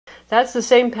That's the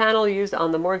same panel used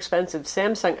on the more expensive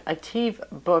Samsung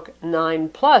AtiveBook 9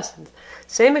 Plus.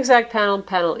 Same exact panel.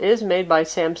 Panel is made by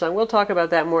Samsung. We'll talk about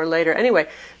that more later. Anyway,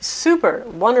 super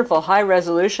wonderful high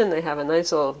resolution. They have a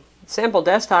nice little sample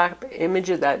desktop image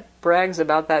that brags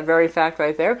about that very fact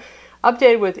right there.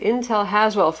 Updated with Intel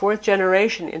Haswell 4th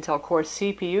generation Intel Core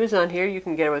CPUs on here. You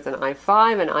can get it with an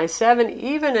i5, an i7,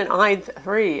 even an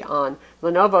i3 on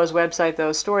Lenovo's website.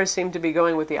 Those stores seem to be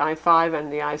going with the i5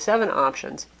 and the i7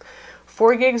 options.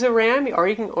 4 gigs of RAM, or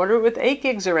you can order it with 8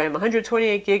 gigs of RAM,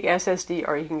 128 gig SSD,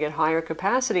 or you can get higher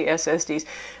capacity SSDs.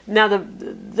 Now,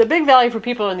 the big value for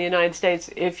people in the United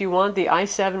States, if you want the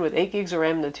i7 with 8 gigs of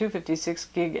RAM and the 256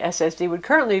 gig SSD, would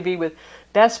currently be with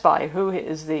Best Buy, who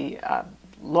is the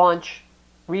launch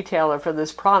retailer for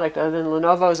this product other than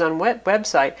Lenovo's own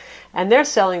website, and they're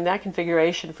selling that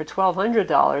configuration for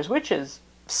 $1,200, which is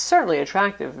certainly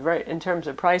attractive in terms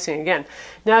of pricing again.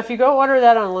 Now, if you go order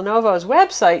that on Lenovo's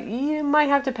website, you might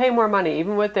have to pay more money,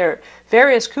 even with their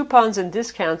various coupons and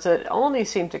discounts that only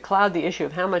seem to cloud the issue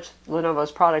of how much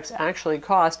Lenovo's products actually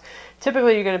cost.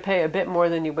 Typically, you're going to pay a bit more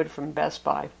than you would from Best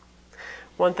Buy.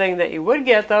 One thing that you would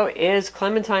get, though, is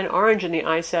Clementine Orange in the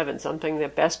i7, something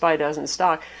that Best Buy doesn't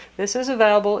stock. This is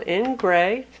available in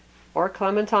gray or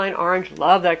Clementine Orange.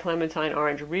 Love that Clementine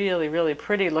Orange. Really, really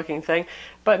pretty looking thing,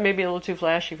 but maybe a little too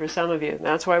flashy for some of you.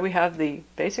 That's why we have the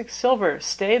basic silver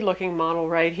staid looking model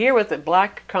right here with the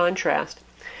black contrast.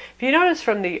 If you notice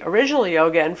from the original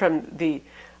Yoga and from the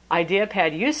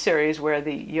IdeaPad U series, where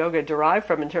the Yoga derived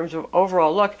from in terms of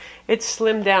overall look, it's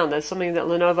slimmed down. That's something that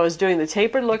Lenovo is doing. The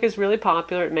tapered look is really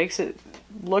popular. It makes it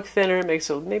look thinner. It makes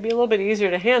it maybe a little bit easier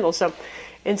to handle. So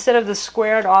instead of the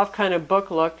squared off kind of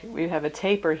book look, we have a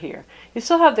taper here. You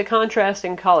still have the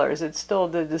contrasting colors. It's still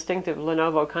the distinctive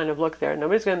Lenovo kind of look there.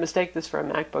 Nobody's going to mistake this for a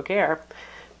MacBook Air,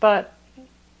 but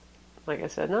like I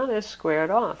said, not as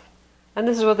squared off. And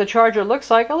this is what the charger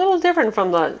looks like, a little different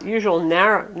from the usual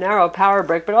narrow power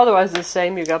brick, but otherwise the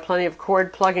same. You've got plenty of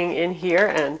cord plugging in here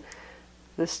and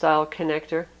this style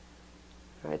connector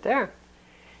right there.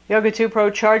 Yoga 2 Pro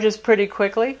charges pretty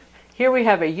quickly. Here we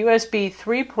have a USB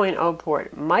 3.0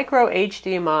 port, micro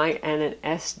HDMI, and an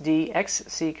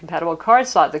SDXC compatible card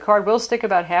slot. The card will stick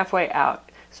about halfway out,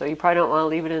 so you probably don't want to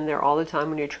leave it in there all the time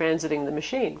when you're transiting the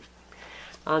machine.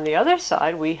 On the other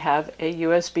side, we have a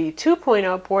USB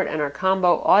 2.0 port and our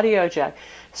combo audio jack.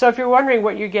 So if you're wondering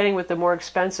what you're getting with the more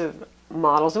expensive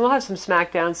models, and we'll have some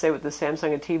smackdown, say with the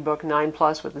Samsung AtiveBook 9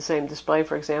 Plus with the same display,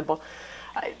 for example.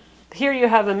 Here you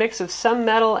have a mix of some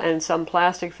metal and some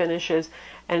plastic finishes,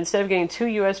 and instead of getting 2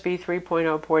 USB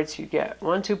 3.0 ports, you get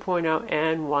one 2.0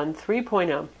 and one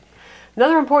 3.0.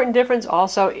 Another important difference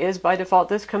also is, by default,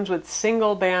 this comes with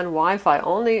single band Wi-Fi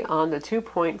only on the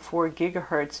 2.4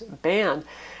 gigahertz band.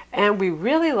 And we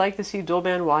really like to see dual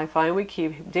band Wi-Fi, and we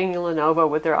keep dinging Lenovo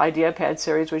with their IdeaPad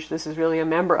series, which this is really a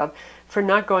member of, for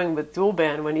not going with dual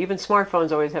band when even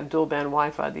smartphones always have dual band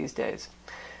Wi-Fi these days.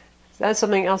 That's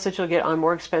something else that you'll get on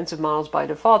more expensive models by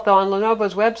default. Though on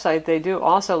Lenovo's website, they do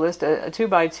also list a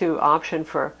 2x2 option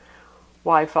for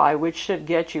Wi-Fi, which should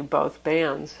get you both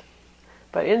bands.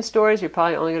 But in stores, you're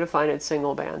probably only going to find it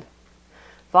single band.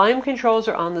 Volume controls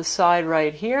are on the side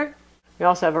right here. We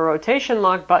also have a rotation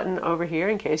lock button over here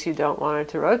in case you don't want it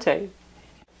to rotate.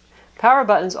 Power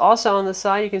button's also on the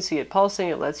side. You can see it pulsing.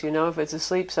 It lets you know if it's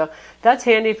asleep. So that's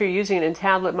handy if you're using it in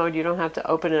tablet mode. You don't have to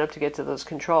open it up to get to those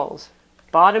controls.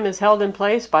 Bottom is held in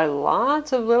place by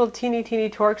lots of little teeny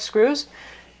Torx screws.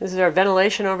 This is our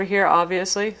ventilation over here,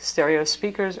 obviously. Stereo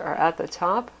speakers are at the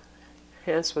top.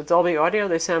 Hence, with Dolby Audio,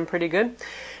 they sound pretty good.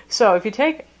 So if you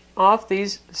take off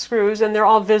these screws, and they're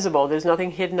all visible, there's nothing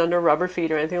hidden under rubber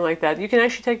feet or anything like that, you can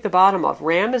actually take the bottom off.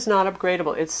 RAM is not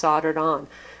upgradable, it's soldered on.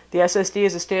 The SSD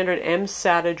is a standard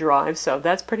mSATA drive, so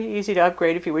that's pretty easy to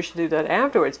upgrade if you wish to do that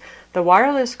afterwards. The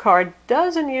wireless card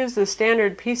doesn't use the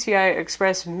standard PCI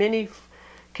Express Mini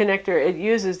connector. It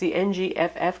uses the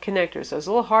NG-FF connector, so it's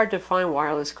a little hard to find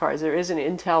wireless cards. There is an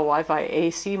Intel Wi-Fi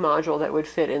AC module that would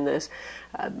fit in this,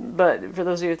 but for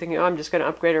those of you thinking, oh, I'm just going to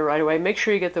upgrade it right away, make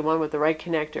sure you get the one with the right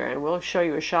connector, and we'll show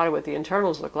you a shot of what the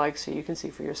internals look like so you can see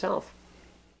for yourself.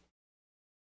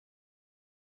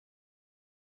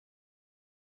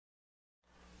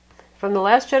 From the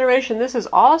last generation, this has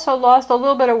also lost a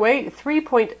little bit of weight,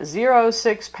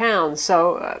 3.06 pounds,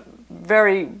 so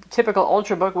very typical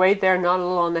Ultrabook weight there, not a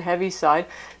little on the heavy side.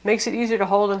 Makes it easier to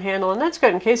hold and handle, and that's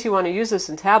good in case you want to use this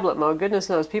in tablet mode. Goodness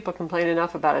knows people complain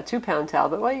enough about a 2-pound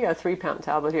tablet. Well, you got a 3-pound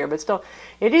tablet here, but still,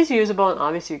 it is usable, and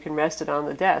obviously you can rest it on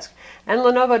the desk. And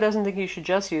Lenovo doesn't think you should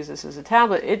just use this as a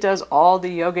tablet. It does all the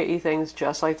yoga-y things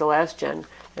just like the last gen,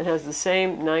 and has the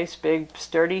same nice, big,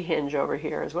 sturdy hinge over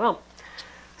here as well.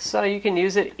 so you can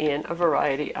use it in a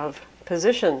variety of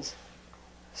positions.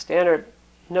 Standard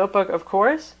notebook, of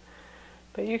course,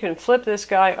 but you can flip this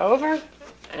guy over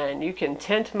and you can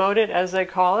tent mode it, as they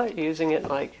call it, using it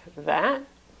like that.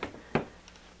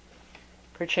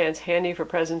 Perchance handy for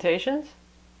presentations.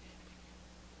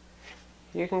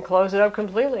 You can close it up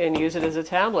completely and use it as a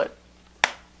tablet,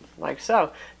 like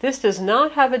so. This does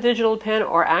not have a digital pen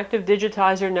or active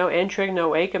digitizer, no N-Trig,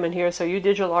 no Wacom in here, so you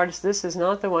digital artists, this is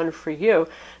not the one for you.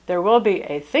 There will be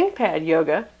a ThinkPad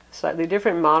Yoga, slightly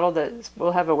different model that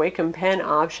will have a Wacom pen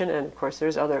option, and of course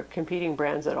there's other competing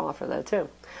brands that offer that too.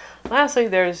 Lastly,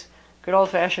 there's good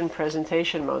old-fashioned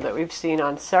presentation mode that we've seen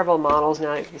on several models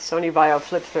now. The Sony Vaio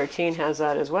Flip 13 has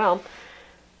that as well,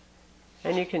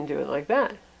 and you can do it like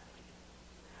that.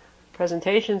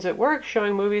 Presentations at work,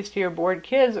 showing movies to your bored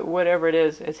kids, whatever it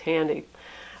is, it's handy.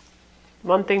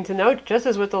 One thing to note, just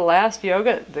as with the last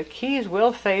yoga, the keys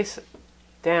will face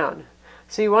down.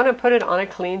 So you want to put it on a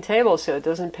clean table so it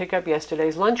doesn't pick up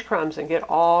yesterday's lunch crumbs and get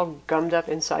all gummed up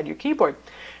inside your keyboard.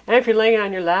 And if you're laying it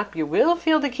on your lap, you will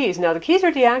feel the keys. Now the keys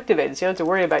are deactivated, so you don't have to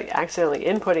worry about accidentally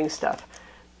inputting stuff.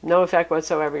 No effect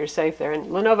whatsoever, you're safe there. And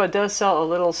Lenovo does sell a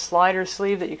little slider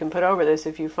sleeve that you can put over this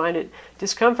if you find it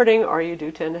discomforting or you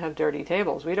do tend to have dirty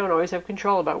tables. We don't always have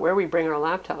control about where we bring our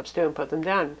laptops to and put them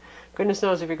down. Goodness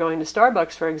knows if you're going to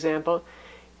Starbucks, for example,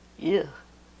 yeah,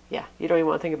 you don't even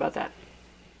want to think about that.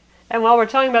 And while we're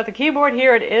talking about the keyboard,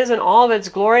 here it is in all of its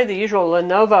glory, the usual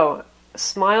Lenovo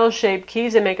smile-shaped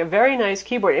keys. They make a very nice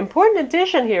keyboard. Important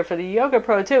addition here for the Yoga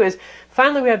Pro 2 is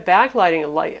finally we have backlighting.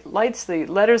 It lights the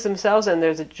letters themselves, and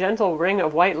there's a gentle ring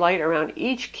of white light around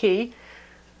each key.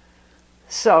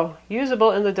 So,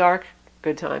 usable in the dark,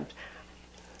 good times.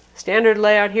 Standard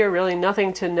layout here, really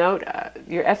nothing to note.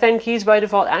 Your FN keys by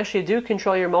default actually do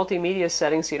control your multimedia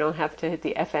settings, so you don't have to hit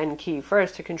the FN key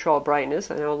first to control brightness.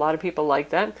 I know a lot of people like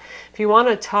that. If you want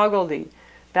to toggle the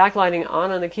backlighting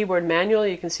on the keyboard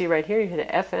manually, you can see right here, you hit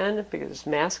an FN because it's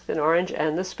masked in orange,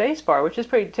 and the space bar, which is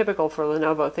pretty typical for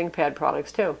Lenovo ThinkPad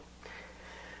products too.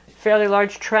 Fairly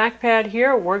large trackpad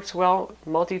here, works well,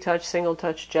 multi-touch,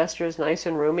 single-touch gestures, nice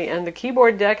and roomy, and the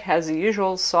keyboard deck has the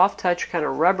usual soft-touch, kind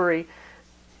of rubbery,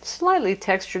 slightly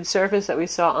textured surface that we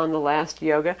saw on the last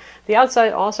Yoga. The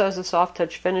outside also has a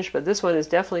soft-touch finish, but this one is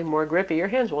definitely more grippy. Your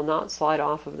hands will not slide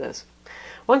off of this.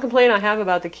 One complaint I have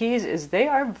about the keys is they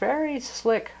are very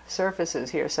slick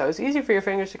surfaces here, so it's easy for your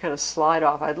fingers to kind of slide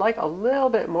off. I'd like a little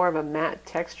bit more of a matte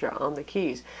texture on the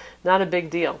keys. Not a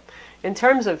big deal. In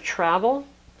terms of travel,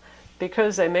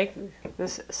 because they make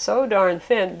this so darn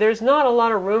thin, there's not a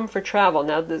lot of room for travel.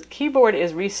 Now the keyboard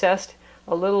is recessed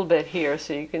a little bit here,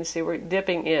 so you can see we're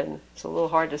dipping in. It's a little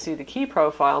hard to see the key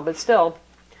profile, but still,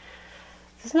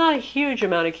 there's not a huge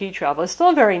amount of key travel. It's still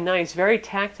a very nice, very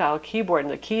tactile keyboard,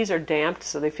 and the keys are damped,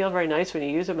 so they feel very nice when you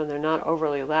use them, and they're not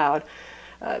overly loud.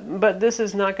 But this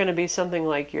is not going to be something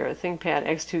like your ThinkPad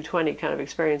X220 kind of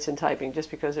experience in typing, just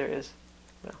because there is,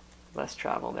 well, less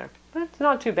travel there. But it's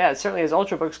not too bad. Certainly as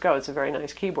Ultrabooks go, it's a very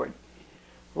nice keyboard.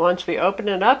 Once we open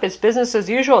it up, it's business as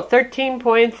usual.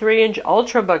 13.3-inch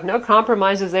Ultrabook. No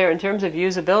compromises there in terms of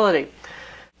usability.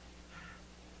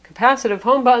 Capacitive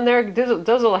home button there, does a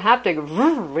little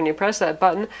haptic when you press that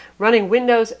button. Running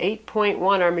Windows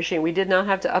 8.1, our machine. We did not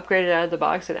have to upgrade it out of the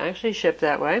box. It actually shipped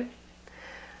that way.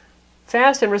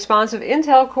 Fast and responsive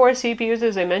Intel Core CPUs,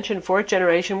 as I mentioned, 4th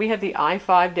generation. We have the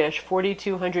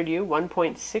i5-4200U,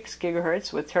 1.6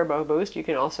 gigahertz with Turbo Boost. You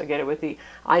can also get it with the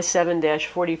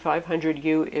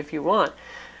i7-4500U if you want.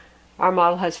 Our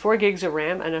model has 4 gigs of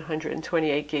RAM and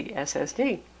 128 gig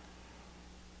SSD.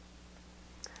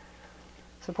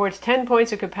 Supports 10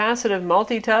 points of capacitive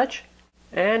multi-touch,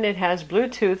 and it has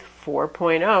Bluetooth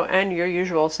 4.0 and your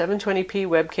usual 720p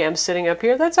webcam sitting up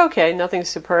here. That's okay, nothing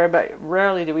superb, but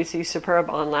rarely do we see superb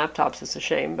on laptops. It's a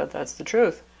shame, but that's the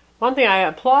truth. One thing I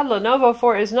applaud Lenovo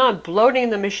for is not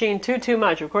bloating the machine too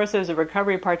much. Of course, there's a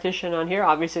recovery partition on here.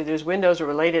 Obviously, there's Windows or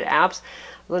related apps,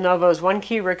 Lenovo's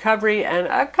one-key recovery, and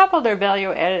a couple of their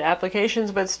value-added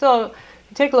applications, but still,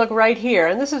 take a look right here,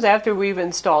 and this is after we've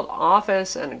installed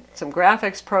Office and some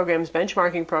graphics programs,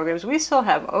 benchmarking programs. We still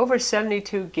have over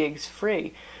 72 gigs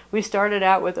free. We started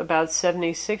out with about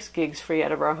 76 gigs free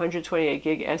out of our 128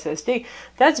 gig SSD.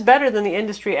 That's better than the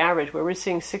industry average, where we're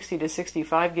seeing 60 to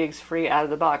 65 gigs free out of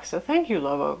the box. So thank you,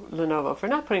 Lenovo, for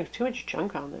not putting too much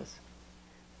junk on this.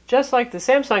 Just like the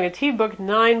Samsung AtiveBook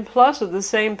 9 Plus with the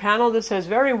same panel, this has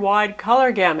very wide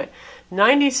color gamut.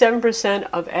 97%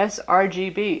 of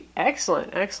sRGB.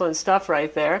 Excellent, excellent stuff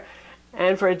right there.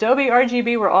 And for Adobe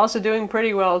RGB, we're also doing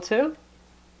pretty well too.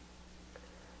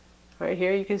 Right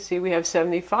here you can see we have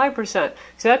 75%.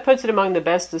 So that puts it among the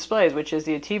best displays, which is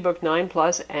the AtiveBook 9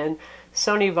 Plus and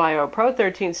Sony Vaio Pro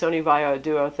 13, Sony Vaio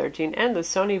Duo 13, and the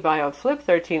Sony Vaio Flip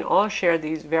 13 all share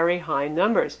these very high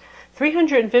numbers.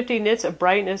 350 nits of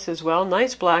brightness as well,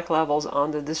 nice black levels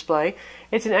on the display.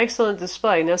 It's an excellent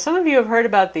display. Now, some of you have heard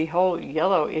about the whole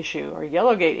yellow issue, or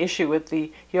Yellowgate issue with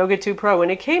the Yoga 2 Pro. When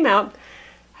it came out,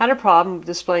 had a problem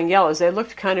displaying yellows. They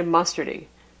looked kind of mustardy,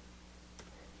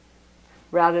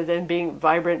 rather than being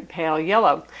vibrant pale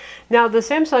yellow. Now, the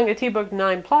Samsung ATBook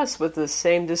 9 Plus with the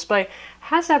same display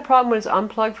has that problem when it's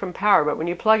unplugged from power, but when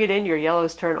you plug it in, your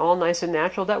yellows turn all nice and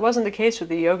natural. That wasn't the case with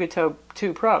the Yoga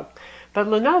 2 Pro. But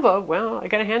Lenovo, well, I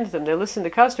gotta hand it to them. They listen to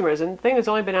customers, and the thing has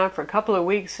only been out for a couple of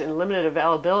weeks in limited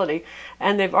availability,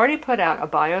 and they've already put out a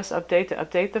BIOS update to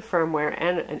update the firmware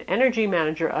and an energy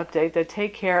manager update that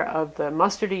take care of the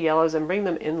mustardy yellows and bring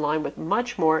them in line with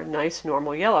much more nice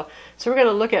normal yellow. So we're going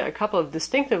to look at a couple of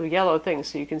distinctive yellow things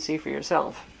so you can see for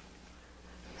yourself.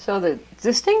 So the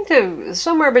distinctive,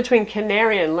 somewhere between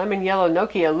canary and lemon yellow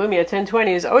Nokia Lumia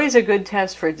 1020 is always a good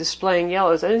test for displaying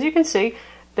yellows. And as you can see,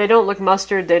 they don't look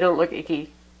mustard, they don't look icky,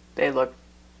 they look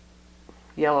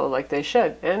yellow like they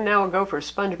should. And now we'll go for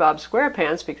SpongeBob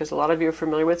SquarePants, because a lot of you are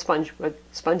familiar with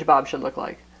what SpongeBob should look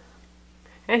like.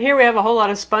 And here we have a whole lot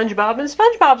of SpongeBob, and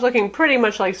SpongeBob's looking pretty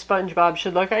much like SpongeBob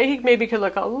should look. He maybe could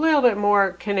look a little bit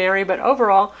more canary, but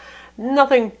overall,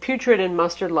 nothing putrid and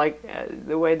mustard like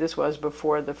the way this was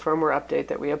before the firmware update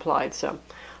that we applied. So,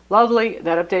 lovely.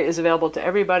 That update is available to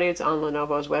everybody. It's on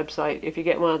Lenovo's website. If you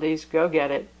get one of these, go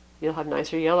get it. You'll have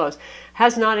nicer yellows.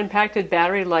 Has not impacted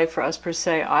battery life for us per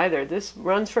se either. This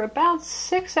runs for about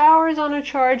 6 hours on a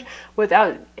charge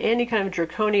without any kind of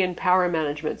draconian power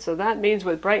management. So that means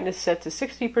with brightness set to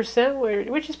 60%,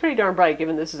 which is pretty darn bright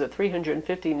given this is a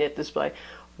 350 nit display,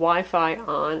 Wi-Fi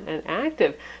on and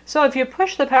active. So if you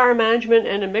push the power management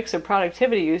and a mix of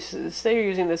productivity use, say you're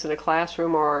using this in a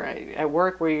classroom or at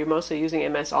work where you're mostly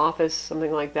using MS Office,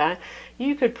 something like that,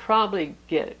 you could probably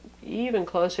get even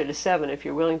closer to 7 if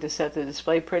you're willing to set the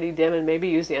display pretty dim and maybe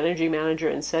use the energy manager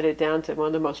and set it down to one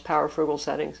of the most power frugal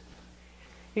settings.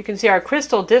 You can see our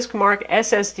Crystal Disk Mark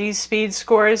SSD speed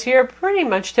scores here, pretty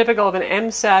much typical of an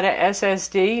mSATA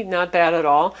SSD, not bad at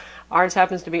all. Ours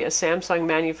happens to be a Samsung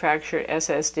manufactured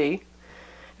SSD.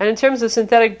 And in terms of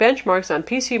synthetic benchmarks on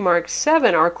PC Mark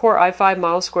 7, our Core i5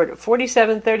 model scored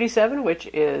 4737, which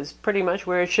is pretty much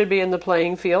where it should be in the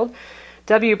playing field.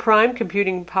 W Prime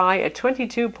computing pi at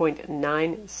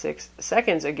 22.96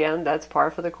 seconds. Again, that's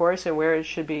par for the course and where it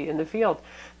should be in the field.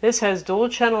 This has dual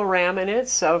channel RAM in it,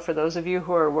 so for those of you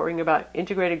who are worrying about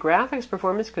integrated graphics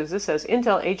performance, because this has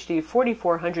Intel HD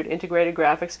 4400 integrated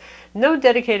graphics, no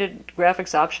dedicated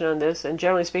graphics option on this, and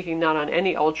generally speaking not on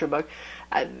any Ultrabook,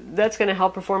 that's going to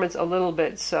help performance a little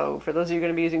bit. So for those of you who are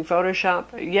going to be using Photoshop,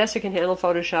 yes, it can handle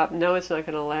Photoshop. No, it's not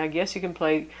going to lag. Yes, you can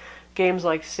play games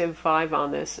like Civ 5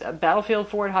 on this. Battlefield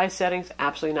 4 at high settings?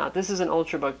 Absolutely not. This is an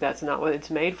Ultrabook. That's not what it's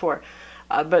made for.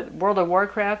 But World of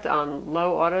Warcraft on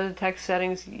low auto detect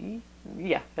settings,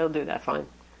 yeah, it'll do that fine.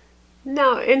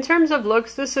 Now, in terms of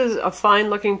looks, this is a fine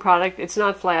looking product. It's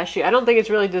not flashy. I don't think it's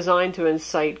really designed to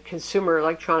incite consumer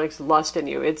electronics lust in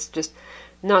you. It's just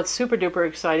not super duper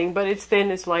exciting, but it's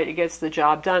thin, it's light, it gets the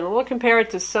job done. And we'll compare it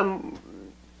to some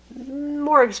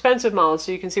more expensive models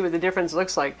so you can see what the difference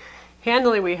looks like.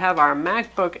 Handily, we have our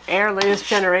MacBook Air latest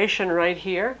generation right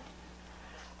here.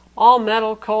 All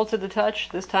metal, cold to the touch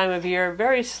this time of year,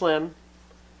 very slim.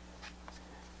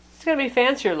 It's going to be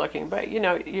fancier looking, but you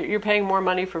know, you're paying more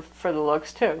money for the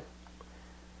looks too.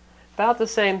 About the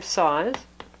same size.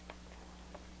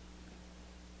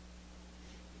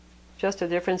 Just a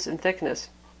difference in thickness.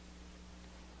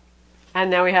 And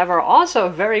now we have our also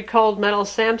very cold metal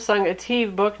Samsung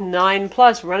ATBook 9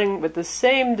 Plus running with the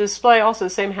same display, also the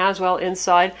same Haswell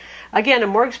inside. Again, a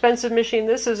more expensive machine.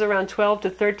 This is around $1,200 to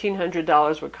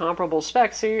 $1,300 with comparable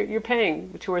specs, so you're paying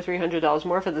 $200 or $300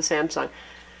 more for the Samsung.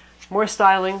 More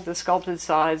styling, the sculpted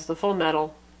sides, the full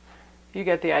metal. You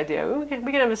get the idea. We can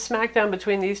have a smackdown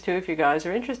between these two if you guys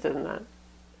are interested in that.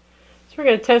 So we're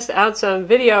going to test out some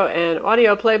video and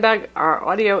audio playback. Our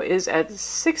audio is at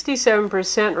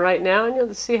 67% right now, and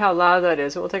you'll see how loud that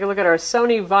is. And we'll take a look at our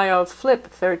Sony Vaio Flip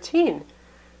 13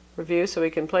 review so we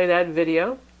can play that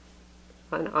video.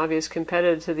 An obvious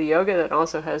competitor to the Yoga that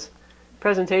also has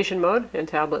presentation mode and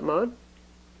tablet mode.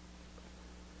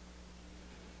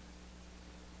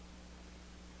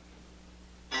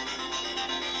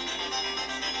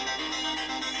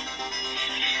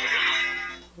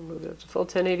 Move it up to full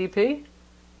 1080p.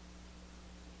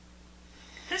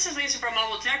 This is Lisa from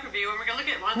Mobile Tech Review, and we're going to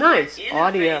look at one nice of the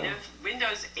audio.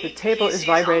 Windows 8 The table PCs is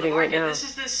vibrating on the right now. This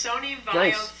is the Sony Vaio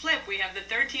Nice. Flip. We have the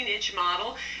 13-inch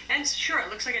model, and sure, it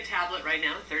looks like a tablet right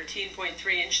now.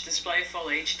 13.3-inch display, full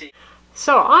HD.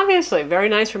 So obviously, very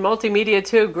nice for multimedia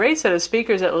too. Great set of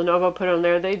speakers that Lenovo put on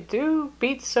there. They do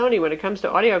beat Sony when it comes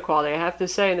to audio quality, I have to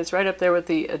say, and it's right up there with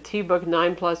the T-Book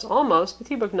 9 Plus almost. The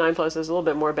T-Book 9 Plus is a little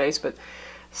bit more bass, but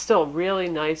still really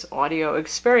nice audio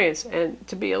experience. And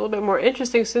to be a little bit more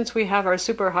interesting, since we have our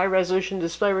super high resolution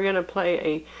display, we're going to play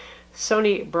a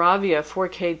Sony Bravia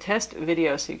 4K test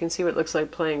video so you can see what it looks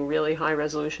like playing really high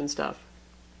resolution stuff.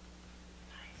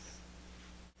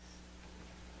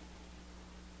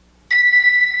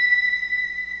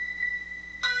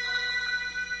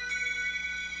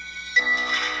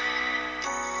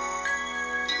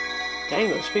 Dang,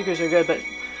 those speakers are good, but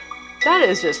that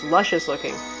is just luscious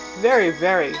looking. Very,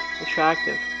 very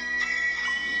attractive.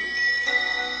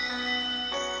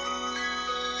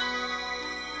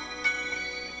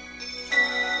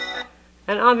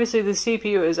 And obviously the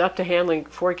CPU is up to handling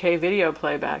 4K video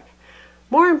playback.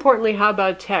 More importantly, how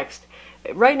about text?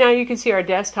 Right now you can see our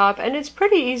desktop, and it's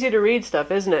pretty easy to read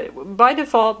stuff, isn't it? By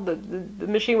default, the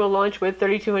machine will launch with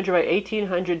 3200 by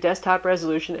 1800 desktop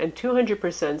resolution and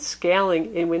 200%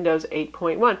 scaling in Windows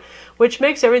 8.1, which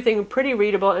makes everything pretty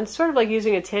readable and sort of like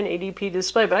using a 1080p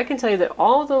display. But I can tell you that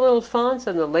all the little fonts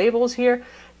and the labels here,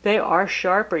 they are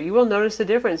sharper. You will notice the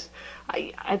difference.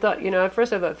 I thought, at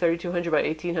first I thought 3200 by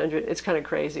 1800, it's kind of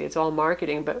crazy. It's all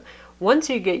marketing. But once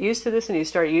you get used to this and you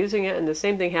start using it, and the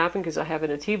same thing happened because I have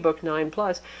an T-Book 9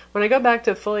 Plus, when I go back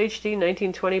to Full HD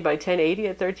 1920 by 1080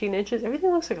 at 13 inches,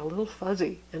 everything looks like a little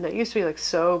fuzzy. And that used to be like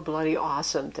so bloody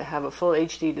awesome to have a full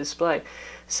HD display.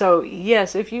 So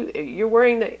yes, if you're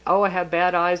worrying that, oh, I have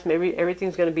bad eyes, maybe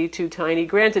everything's going to be too tiny.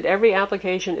 Granted, every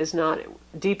application is not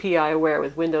DPI aware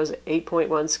with Windows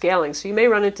 8.1 scaling, so you may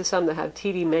run into some that have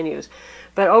TD menus.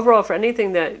 But overall, for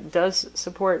anything that does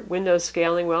support Windows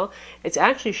scaling well, it's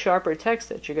actually sharper text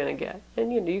that you're going to get.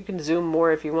 And you can zoom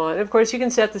more if you want. And of course, you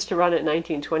can set this to run at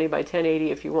 1920 by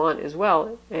 1080 if you want as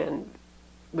well, and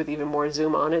with even more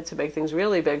zoom on it to make things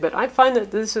really big. But I find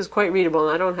that this is quite readable,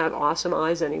 and I don't have awesome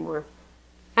eyes anymore.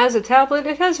 As a tablet,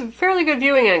 it has fairly good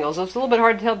viewing angles. It's a little bit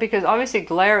hard to tell because obviously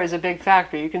glare is a big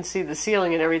factor. You can see the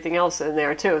ceiling and everything else in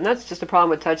there too. And that's just a problem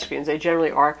with touchscreens. They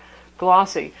generally are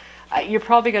glossy. You're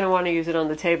probably going to want to use it on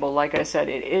the table. Like I said,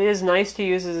 it is nice to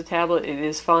use as a tablet. It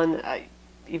is fun,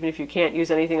 even if you can't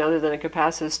use anything other than a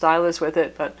capacitive stylus with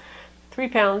it. But 3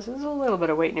 pounds is a little bit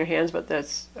of weight in your hands, but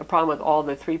that's a problem with all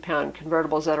the 3-pound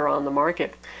convertibles that are on the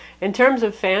market. In terms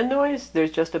of fan noise,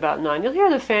 there's just about none. You'll hear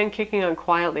the fan kicking on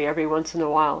quietly every once in a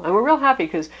while. And we're real happy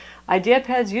because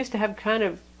IdeaPads used to have kind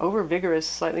of over-vigorous,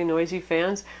 slightly noisy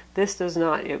fans. This does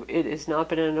not. It has not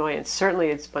been an annoyance. Certainly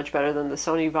it's much better than the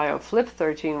Sony Vaio Flip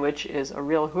 13, which is a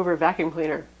real Hoover vacuum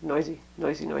cleaner. Noisy,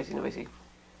 noisy, noisy, noisy.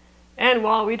 And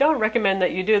while we don't recommend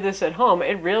that you do this at home,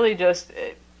 it really just...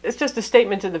 It's just a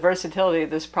statement to the versatility of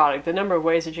this product, the number of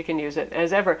ways that you can use it.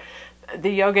 As ever,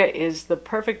 the Yoga is the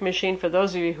perfect machine for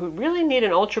those of you who really need an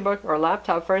Ultrabook or a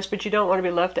laptop first, but you don't want to be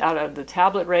left out of the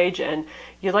tablet range, and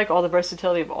you like all the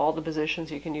versatility of all the positions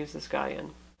you can use this guy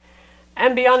in.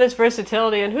 And beyond its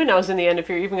versatility, and who knows in the end if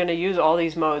you're even going to use all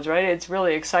these modes, right? It's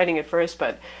really exciting at first,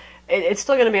 but it's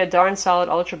still going to be a darn solid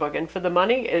Ultrabook, and for the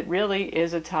money, it really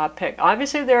is a top pick.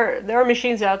 Obviously, there are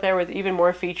machines out there with even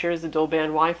more features, the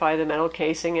dual-band Wi-Fi, the metal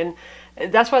casing, and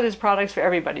that's why there's products for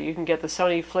everybody. You can get the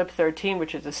Sony Flip 13,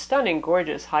 which is a stunning,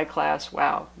 gorgeous, high-class,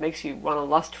 wow, makes you want to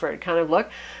lust for it kind of look.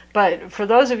 But for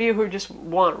those of you who just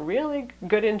want really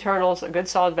good internals, a good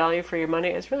solid value for your money,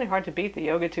 it's really hard to beat the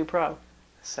Yoga 2 Pro.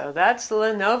 So that's the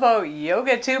Lenovo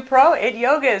Yoga 2 Pro. It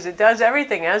yogas. It does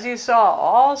everything. As you saw,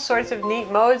 all sorts of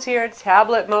neat modes here.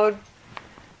 Tablet mode,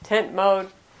 tent mode,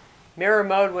 mirror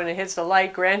mode when it hits the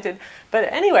light, granted.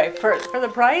 But anyway, for the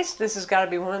price, this has got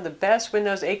to be one of the best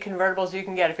Windows 8 convertibles you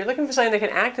can get. If you're looking for something that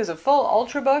can act as a full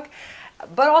Ultrabook,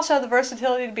 but also have the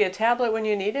versatility to be a tablet when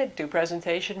you need it, do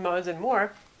presentation modes and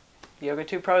more, Yoga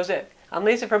 2 Pro is it. I'm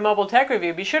Lisa from Mobile Tech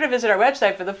Review. Be sure to visit our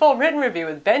website for the full written review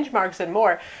with benchmarks and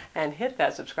more, and hit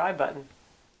that subscribe button.